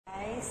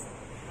guys.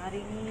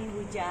 Hari ni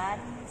hujan,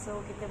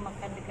 so kita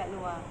makan dekat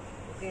luar.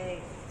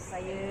 Okay,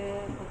 saya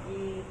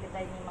pergi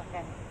kedai ni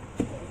makan.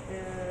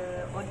 Kita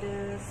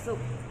order sup.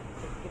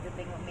 Kita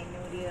tengok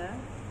menu dia.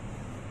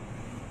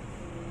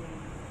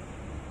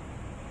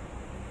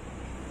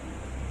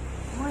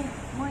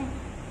 Moi.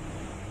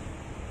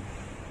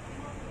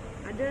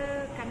 Ada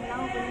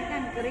kanlau punya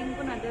kan, kering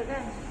pun ada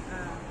kan.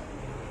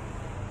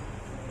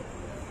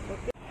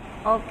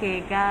 Okay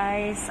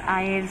guys,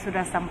 air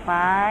sudah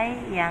sampai.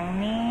 Yang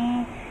ni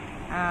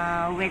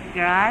wet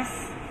grass,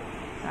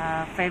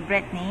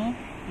 favorite ni.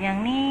 Yang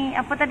ni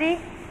apa tadi?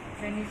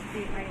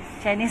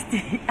 Chinese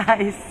tea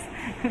ice.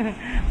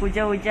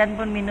 Hujan-hujan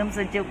pun minum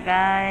sejuk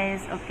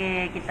guys.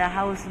 Okay, kita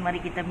haus, mari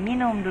kita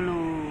minum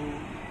dulu.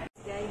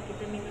 Guys,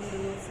 kita minum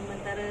dulu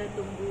sementara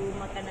tunggu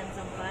makanan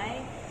sampai.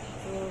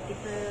 So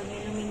kita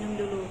minum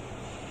dulu.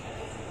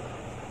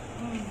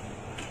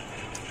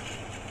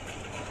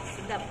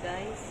 Sedap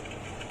guys.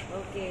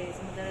 Okay,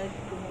 sementara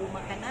tunggu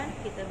makanan,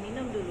 kita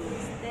minum dulu.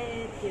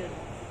 Stay tune.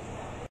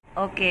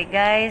 Okay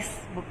guys,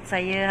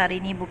 saya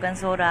hari ni bukan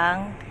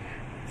seorang.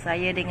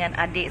 Saya dengan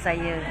adik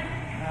saya.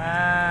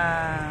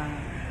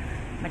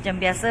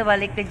 Macam biasa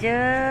balik kerja,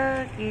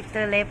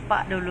 kita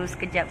lepak dulu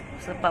sekejap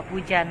sebab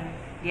hujan.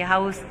 Dia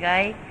haus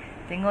guys.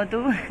 Tengok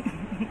tu.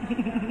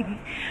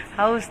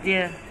 Haus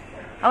dia.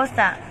 Haus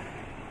tak?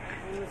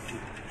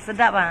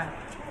 Sedap ah?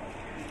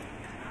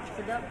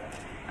 Sedap.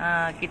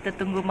 Kita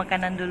tunggu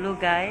makanan dulu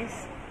guys.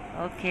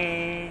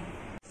 Okay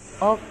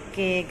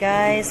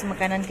guys,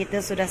 makanan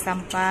kita sudah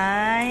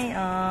sampai.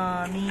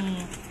 Ni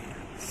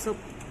sup.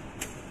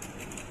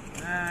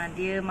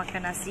 Dia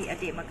makan nasi,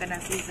 adik makan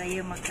nasi, saya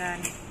makan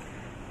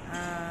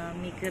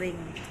mi kering.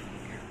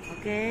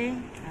 Okay,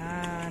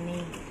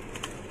 ni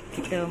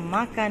kita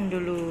makan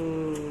dulu.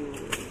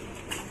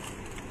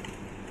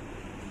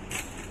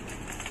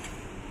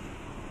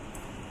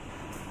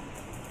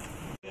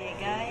 Okay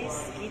guys,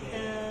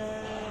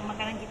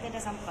 makanan kita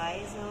dah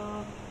sampai,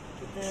 so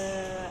kita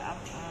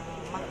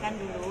makan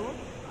dulu.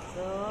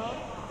 So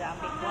kita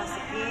ambil kuah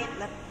sikit,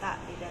 letak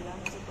di dalam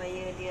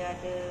supaya dia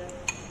ada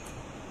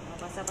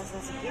basah-basah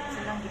sikit,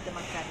 senang kita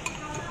makan.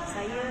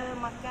 Saya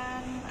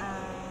makan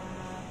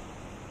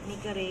mi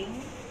kering,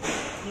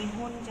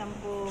 mihun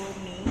campur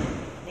mi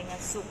dengan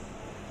sup.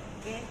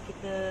 Okay,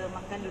 kita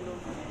makan dulu.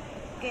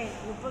 Okay,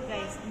 lupa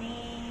guys,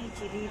 ni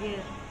cili dia.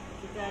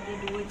 Kita ada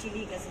 2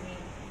 cili kat sini.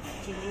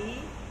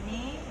 Cili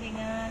ni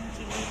dengan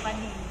cili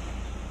pani.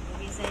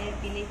 Jadi saya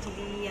pilih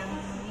cili yang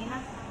ni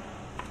lah.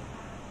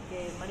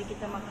 Okay, mari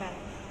kita makan.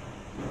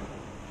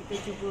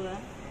 Kita cuba.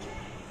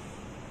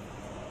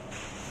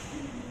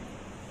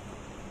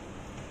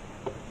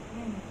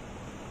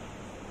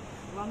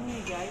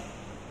 Wangi guys.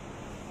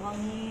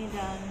 Wangi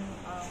dan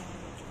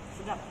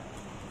sedap.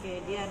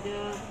 Okay, dia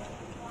ada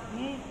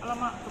ni,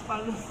 alamak,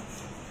 kepala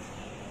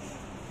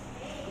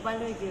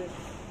je.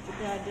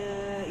 Kita ada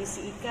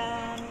isi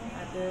ikan,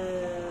 ada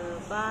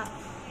bak,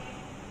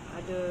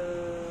 ada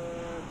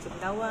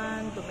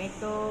cendawan,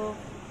 tomato,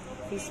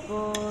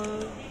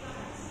 fishball.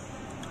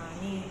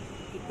 Ni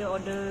kita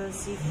order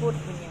seafood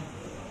punya.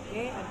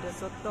 Okay, ada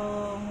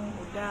sotong,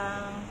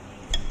 udang.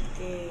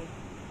 Okay.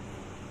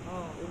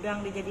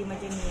 Udang dia jadi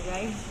macam ni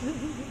guys.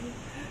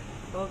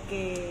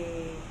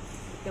 Okay,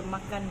 kita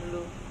makan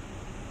dulu.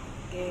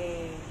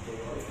 Okay,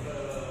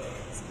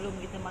 sebelum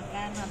kita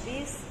makan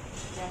habis,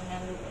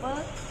 jangan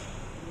lupa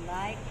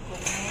like,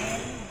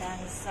 komen dan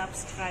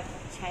subscribe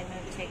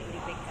channel Cikgu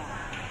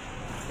Rebekah.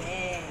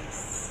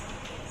 Yes.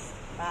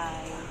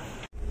 Bye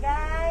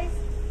guys.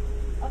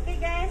 Okay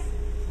guys,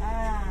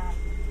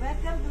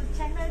 welcome to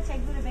channel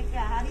Cikgu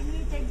Rebekah. Hari ni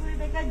Cikgu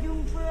Rebekah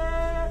jumpa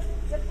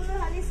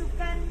 10 ahli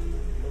sukan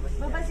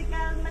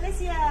berbasikal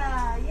Malaysia.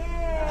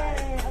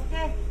 Yeay.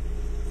 Okay,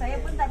 saya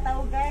pun tak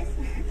tahu guys.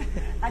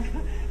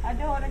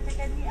 ada orang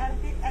cakap ni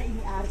artis,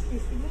 ini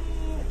artis, ini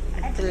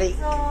atlet.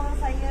 So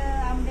saya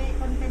ambil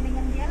konten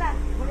dengan dia lah.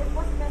 Boleh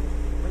post kan?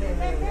 Boleh.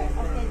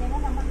 Okay, jangan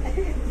nama.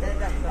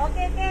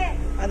 Okay.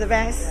 All the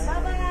best.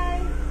 Bye bye.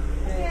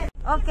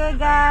 Okay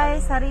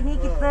guys, hari ni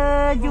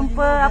kita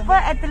jumpa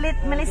atlet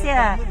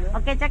Malaysia.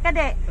 Okay, cakap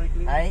dek.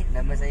 Hai,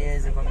 nama saya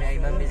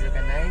Rebekah bin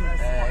Zulkarnain.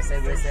 Saya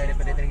berasal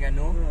daripada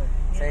Terengganu.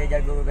 Saya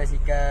jago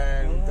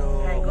berbasikal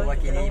untuk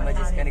mewakili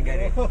Majlis Sukan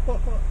Negara.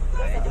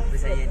 Jumpa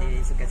saya di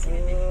sukan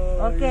sini.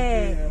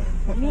 Okay,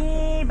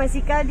 ni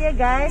basikal dia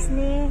guys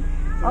ni.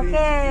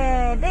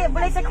 Okay, dek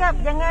boleh cakap,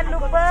 jangan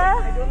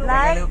lupa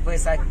like. Jangan lupa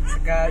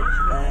subscribe,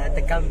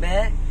 tekan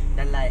bell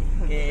dan like.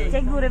 Okay.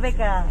 Cikgu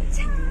Rebekah.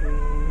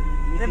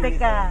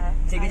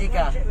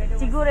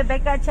 Cikgu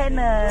Rebekah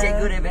channel.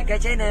 Cikgu Rebekah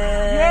channel.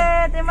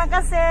 Yeah, terima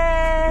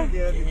kasih.